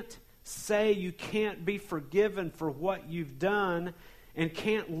can't say you can't be forgiven for what you've done and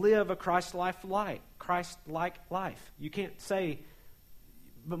can't live a Christ-like life. You can't say,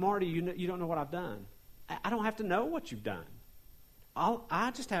 but Marty, you don't know what I've done. I don't have to know what you've done.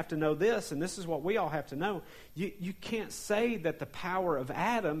 I just have to know this, and this is what we all have to know. You can't say that the power of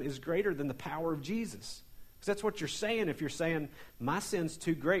Adam is greater than the power of Jesus. Because that's what you're saying if you're saying, my sin's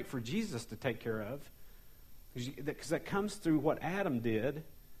too great for Jesus to take care of. Because that comes through what Adam did,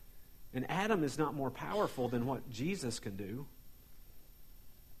 and Adam is not more powerful than what Jesus can do.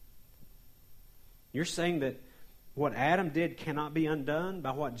 You're saying that what Adam did cannot be undone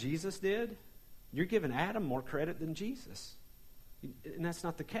by what Jesus did? You're giving Adam more credit than Jesus. And that's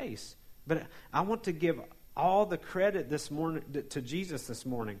not the case. But I want to give all the credit this morning to Jesus this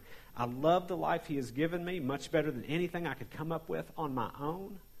morning. I love the life he has given me, much better than anything I could come up with on my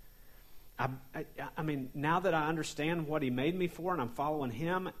own. I mean, now that I understand what he made me for and I'm following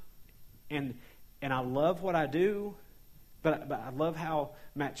him, and I love what I do, but I love how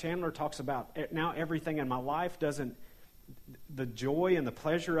Matt Chandler talks about now everything in my life the joy and the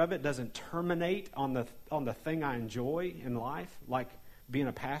pleasure of it doesn't terminate on the thing I enjoy in life, like being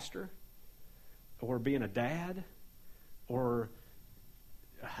a pastor or being a dad or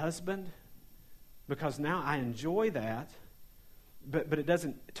a husband, because now I enjoy that, but it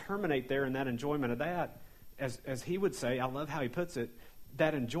doesn't terminate there in that enjoyment of that. As he would say, I love how he puts it,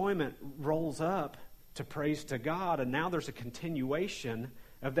 that enjoyment rolls up to praise to God, and now there's a continuation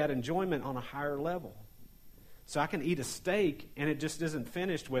of that enjoyment on a higher level. So I can eat a steak, and it just isn't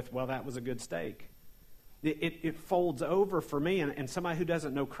finished with, well, that was a good steak. It folds over for me, and somebody who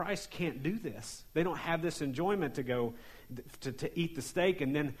doesn't know Christ can't do this. They don't have this enjoyment to go to eat the steak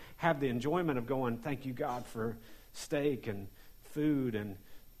and then have the enjoyment of going, thank you, God, for steak and food. And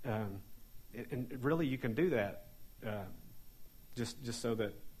really you can do that just so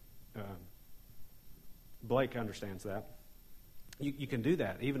that Blake understands that. You can do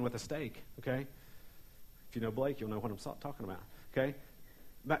that even with a steak, okay? If you know Blake, you'll know what I'm talking about, okay?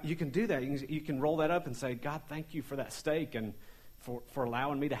 But you can do that. You can roll that up and say, God, thank you for that steak and for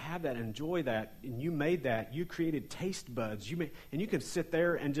allowing me to have that, enjoy that. And you made that. You created taste buds. And you can sit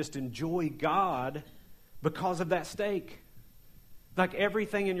there and just enjoy God because of that steak. Like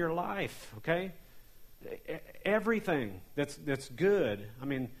everything in your life, okay? Everything that's good. I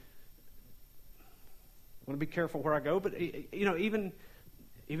mean, I want to be careful where I go, but even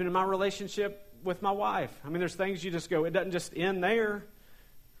in my relationship with my wife, I mean, there's things you just go, it doesn't just end there.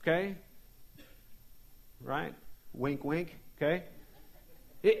 Okay? Right? Wink, wink. Okay?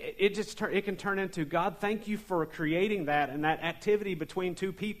 It can turn into, God, thank you for creating that and that activity between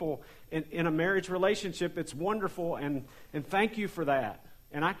two people in a marriage relationship. It's wonderful, and thank you for that.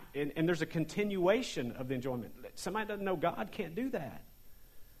 And there's a continuation of the enjoyment. Somebody doesn't know God can't do that.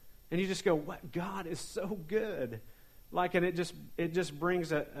 And you just go, what? God is so good. And it just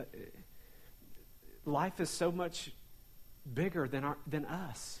brings life is so much bigger than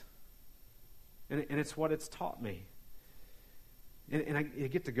us. And it's what it's taught me. And I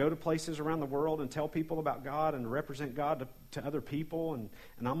get to go to places around the world and tell people about God and represent God to other people. And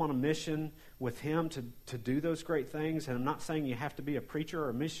I'm on a mission with Him to do those great things. And I'm not saying you have to be a preacher or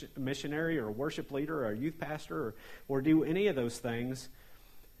a missionary or a worship leader or a youth pastor or do any of those things.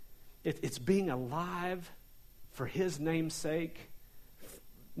 It's being alive for His name's sake,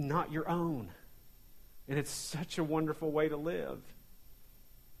 not your own. And it's such a wonderful way to live.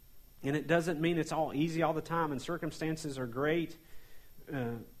 And it doesn't mean it's all easy all the time, and circumstances are great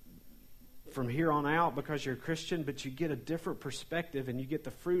from here on out because you're a Christian, but you get a different perspective and you get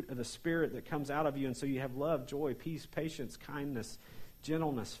the fruit of the Spirit that comes out of you. And so you have love, joy, peace, patience, kindness,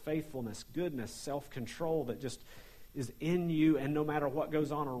 gentleness, faithfulness, goodness, self-control that just is in you. And no matter what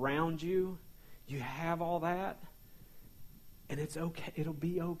goes on around you, you have all that. And it's okay. It'll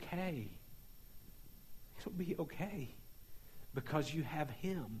be okay. It'll be okay because you have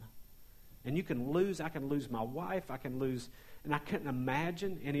Him. And I can lose my wife, and I couldn't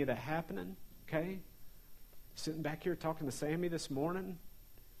imagine any of that happening, okay? Sitting back here talking to Sammy this morning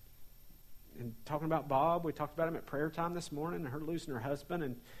and talking about Bob. We talked about him at prayer time this morning and her losing her husband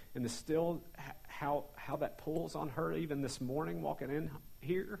and the still how that pulls on her even this morning walking in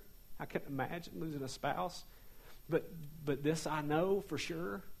here. I couldn't imagine losing a spouse. But this I know for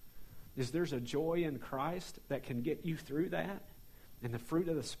sure is there's a joy in Christ that can get you through that. And the fruit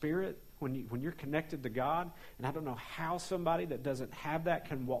of the Spirit, when you're connected to God, and I don't know how somebody that doesn't have that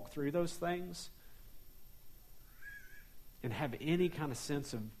can walk through those things and have any kind of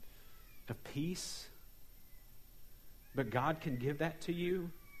sense of peace. But God can give that to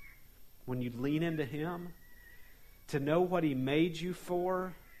you when you lean into Him. To know what He made you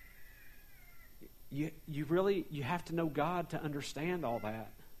for, you have to know God to understand all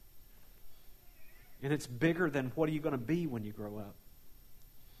that. And it's bigger than what are you going to be when you grow up.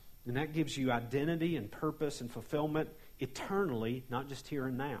 And that gives you identity and purpose and fulfillment eternally, not just here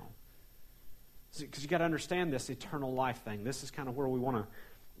and now. Because you got to understand this eternal life thing. This is kind of where we want to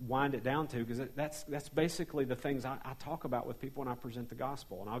wind it down to, because that's basically the things I talk about with people when I present the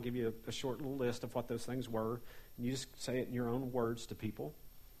gospel. And I'll give you a short little list of what those things were. And you just say it in your own words to people.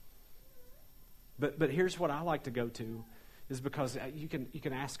 But here's what I like to go to, is because you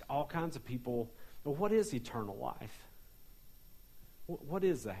can ask all kinds of people, well, what is eternal life? What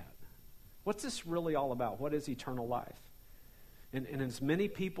is that? What's this really all about? What is eternal life? And as many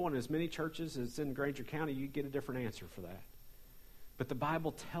people and as many churches as in Granger County, you get a different answer for that. But the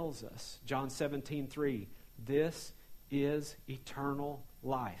Bible tells us, John 17:3, this is eternal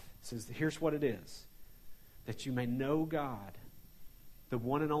life. It says, here's what it is. That you may know God, the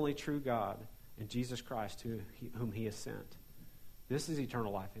one and only true God, and Jesus Christ, whom He has sent. This is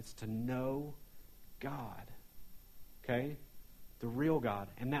eternal life. It's to know God. Okay? The real God.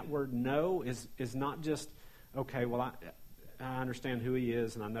 And that word know is not just, okay, well, I understand who He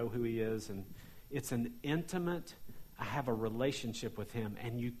is and I know who He is. And it's an intimate, I have a relationship with Him.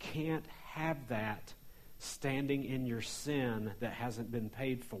 And you can't have that standing in your sin that hasn't been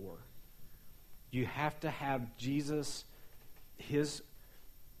paid for. You have to have Jesus, His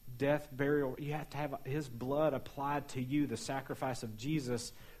death, burial. You have to have His blood applied to you, the sacrifice of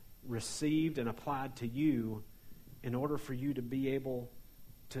Jesus received and applied to you, in order for you to be able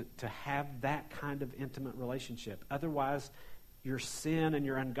to have that kind of intimate relationship. Otherwise, your sin and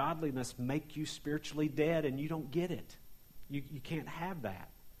your ungodliness make you spiritually dead, and you don't get it. You can't have that.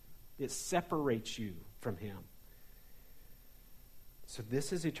 It separates you from Him. So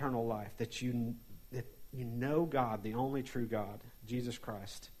this is eternal life, that you know God, the only true God, Jesus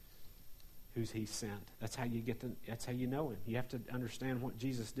Christ, who's He sent. That's how you know Him. You have to understand what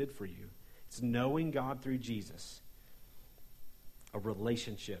Jesus did for you. It's knowing God through Jesus. A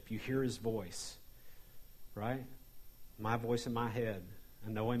relationship. You hear His voice, right? My voice in my head.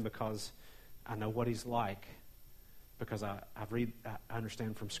 I know Him because I know what He's like. Because I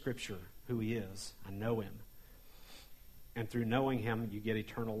understand from Scripture who He is. I know Him. And through knowing Him, you get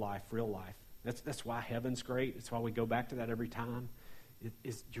eternal life, real life. That's why heaven's great. That's why we go back to that every time.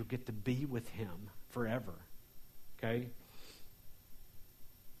 You'll get to be with Him forever. Okay?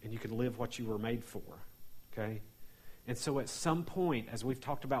 And you can live what you were made for. Okay? And so at some point, as we've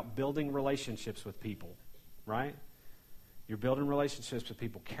talked about building relationships with people, right? You're building relationships with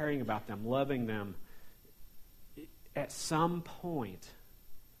people, caring about them, loving them. At some point,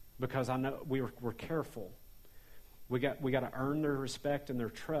 because I know we're careful, we got to earn their respect and their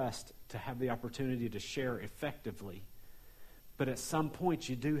trust to have the opportunity to share effectively. But at some point,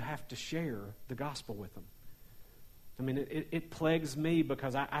 you do have to share the gospel with them. I mean, it plagues me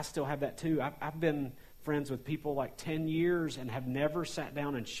because I still have that too. I've been friends with people like 10 years and have never sat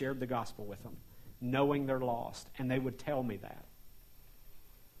down and shared the gospel with them, knowing they're lost. And they would tell me that.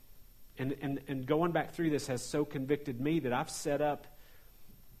 And going back through this has so convicted me that I've set up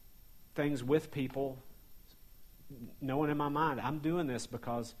things with people, knowing in my mind, I'm doing this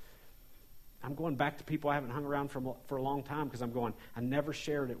because I'm going back to people I haven't hung around for a long time because I'm going, I never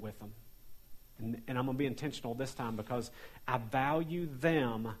shared it with them. And I'm going to be intentional this time because I value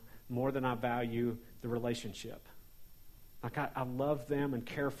them more than I value the relationship. Like I love them and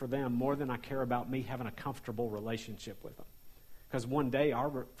care for them more than I care about me having a comfortable relationship with them. Because one day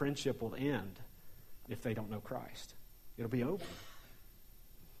our friendship will end if they don't know Christ. It'll be over.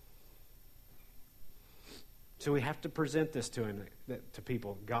 So we have to present this to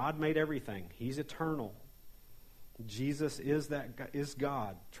people. God made everything. He's eternal. Jesus is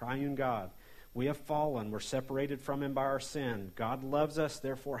God, triune God. We have fallen. We're separated from Him by our sin. God loves us,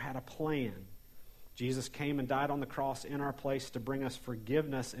 therefore had a plan. Jesus came and died on the cross in our place to bring us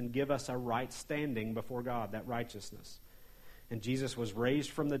forgiveness and give us a right standing before God, that righteousness. And Jesus was raised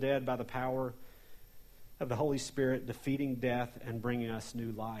from the dead by the power of the Holy Spirit, defeating death and bringing us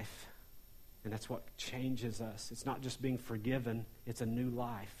new life. And that's what changes us. It's not just being forgiven, it's a new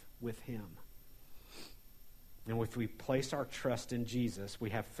life with Him. And if we place our trust in Jesus,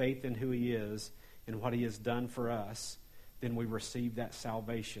 we have faith in who He is and what He has done for us, then we receive that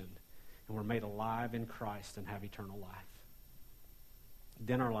salvation. And we're made alive in Christ and have eternal life.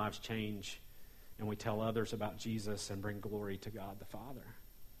 Then our lives change, and we tell others about Jesus and bring glory to God the Father.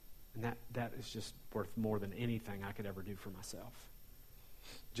 And that is just worth more than anything I could ever do for myself.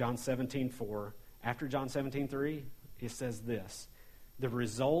 John 17:4. After John 17:3, it says this. The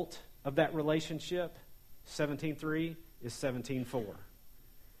result of that relationship, 17:3, is 17:4.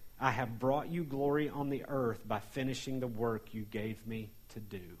 I have brought you glory on the earth by finishing the work you gave me to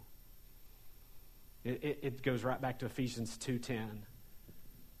do. It goes right back to Ephesians 2:10.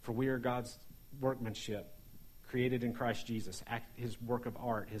 For we are God's workmanship, created in Christ Jesus. His work of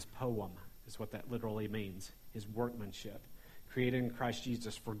art, His poem, is what that literally means. His workmanship, created in Christ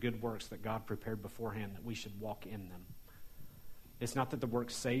Jesus for good works that God prepared beforehand that we should walk in them. It's not that the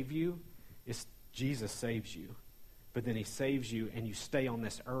works save you, it's Jesus saves you. But then He saves you and you stay on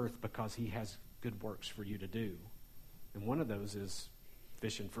this earth because He has good works for you to do. And one of those is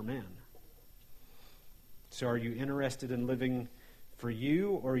fishing for men. So are you interested in living for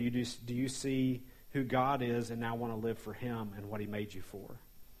you, or do you see who God is and now want to live for Him and what He made you for?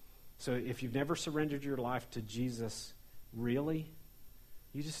 So if you've never surrendered your life to Jesus, really,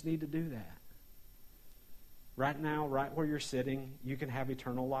 you just need to do that. Right now, right where you're sitting, you can have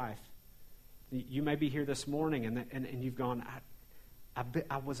eternal life. You may be here this morning and you've gone,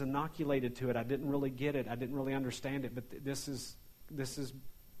 I was inoculated to it. I didn't really get it. I didn't really understand it. But this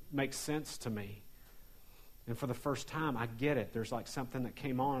makes sense to me. And for the first time, I get it. There's like something that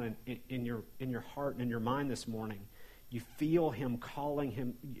came on in your heart and in your mind this morning. You feel Him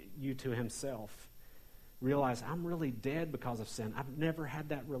calling you to Himself. Realize, I'm really dead because of sin. I've never had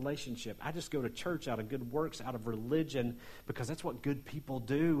that relationship. I just go to church out of good works, out of religion, because that's what good people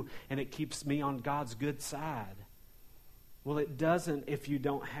do, and it keeps me on God's good side. Well, it doesn't if you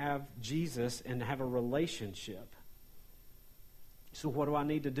don't have Jesus and have a relationship. So what do I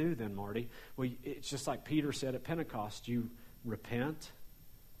need to do then, Marty? Well, it's just like Peter said at Pentecost. You repent,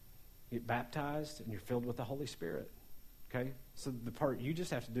 get baptized, and you're filled with the Holy Spirit. Okay? So the part you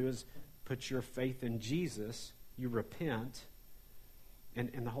just have to do is put your faith in Jesus, you repent, and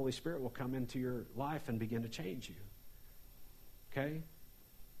the Holy Spirit will come into your life and begin to change you. Okay?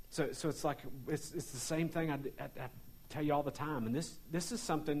 So it's like, it's the same thing I tell you all the time. And this is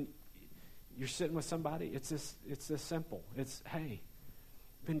something, you're sitting with somebody, it's this simple. It's, hey,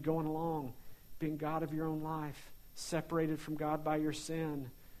 been going along, being God of your own life, separated from God by your sin,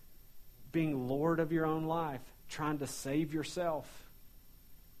 being Lord of your own life, trying to save yourself,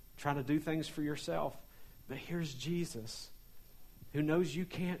 trying to do things for yourself. But here's Jesus, who knows you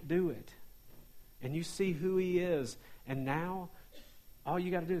can't do it. And you see who he is. And now, all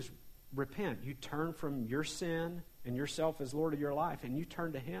you got to do is repent. You turn from your sin and yourself as Lord of your life, and you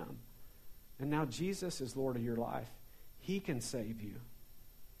turn to him. And now Jesus is Lord of your life. He can save you.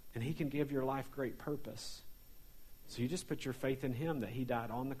 And he can give your life great purpose. So you just put your faith in him, that he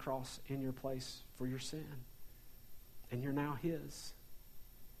died on the cross in your place for your sin. And you're now his.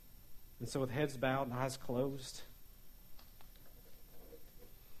 And so with heads bowed and eyes closed,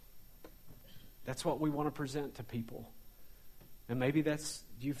 that's what we want to present to people. And maybe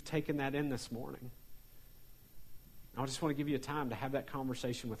you've taken that in this morning. I just want to give you a time to have that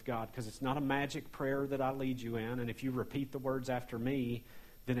conversation with God, because it's not a magic prayer that I lead you in, and if you repeat the words after me,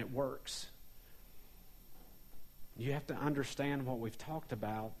 then it works. You have to understand what we've talked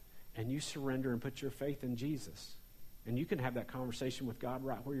about, and you surrender and put your faith in Jesus. And you can have that conversation with God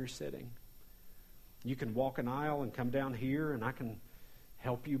right where you're sitting. You can walk an aisle and come down here, and I can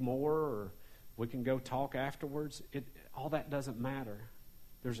help you more, or we can go talk afterwards. All that doesn't matter.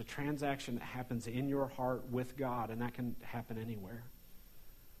 There's a transaction that happens in your heart with God, and that can happen anywhere.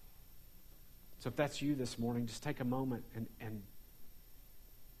 So if that's you this morning, just take a moment and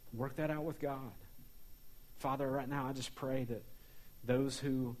work that out with God. Father, right now I just pray that those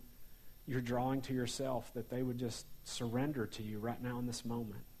who you're drawing to yourself, that they would just surrender to you right now in this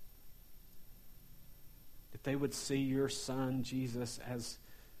moment. That they would see your Son, Jesus, as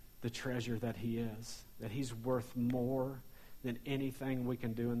the treasure that he is. That he's worth more than anything we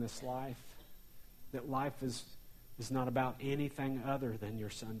can do in this life. That life is not about anything other than your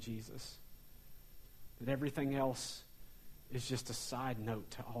Son, Jesus. That everything else is just a side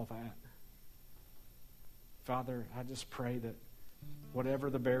note to all that. Father, I just pray that whatever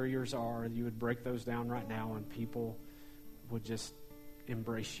the barriers are, you would break those down right now, and people would just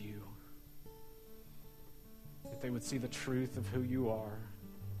embrace you. That they would see the truth of who you are.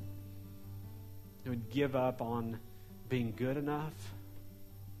 They would give up on being good enough,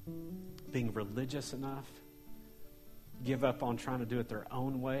 being religious enough, give up on trying to do it their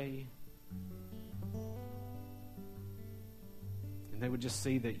own way. And they would just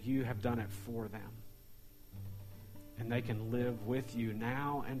see that you have done it for them. And they can live with you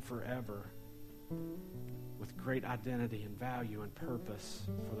now and forever with great identity and value and purpose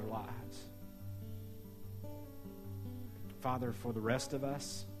for their lives. Father, for the rest of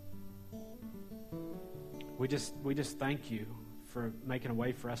us, we just thank you for making a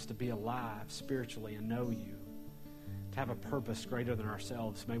way for us to be alive spiritually and know you, to have a purpose greater than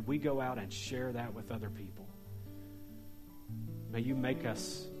ourselves. May we go out and share that with other people. May you make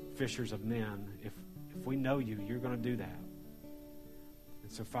us fishers of men. If we know you, you're going to do that.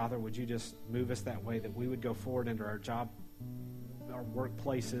 And so, Father, would you just move us that way, that we would go forward into our job, our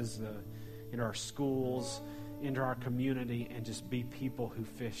workplaces, into our schools, into our community, and just be people who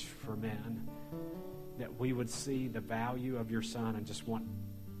fish for men. That we would see the value of your Son and just want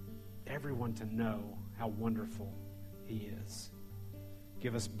everyone to know how wonderful he is.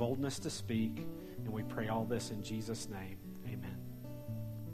 Give us boldness to speak, and we pray all this in Jesus' name. Amen.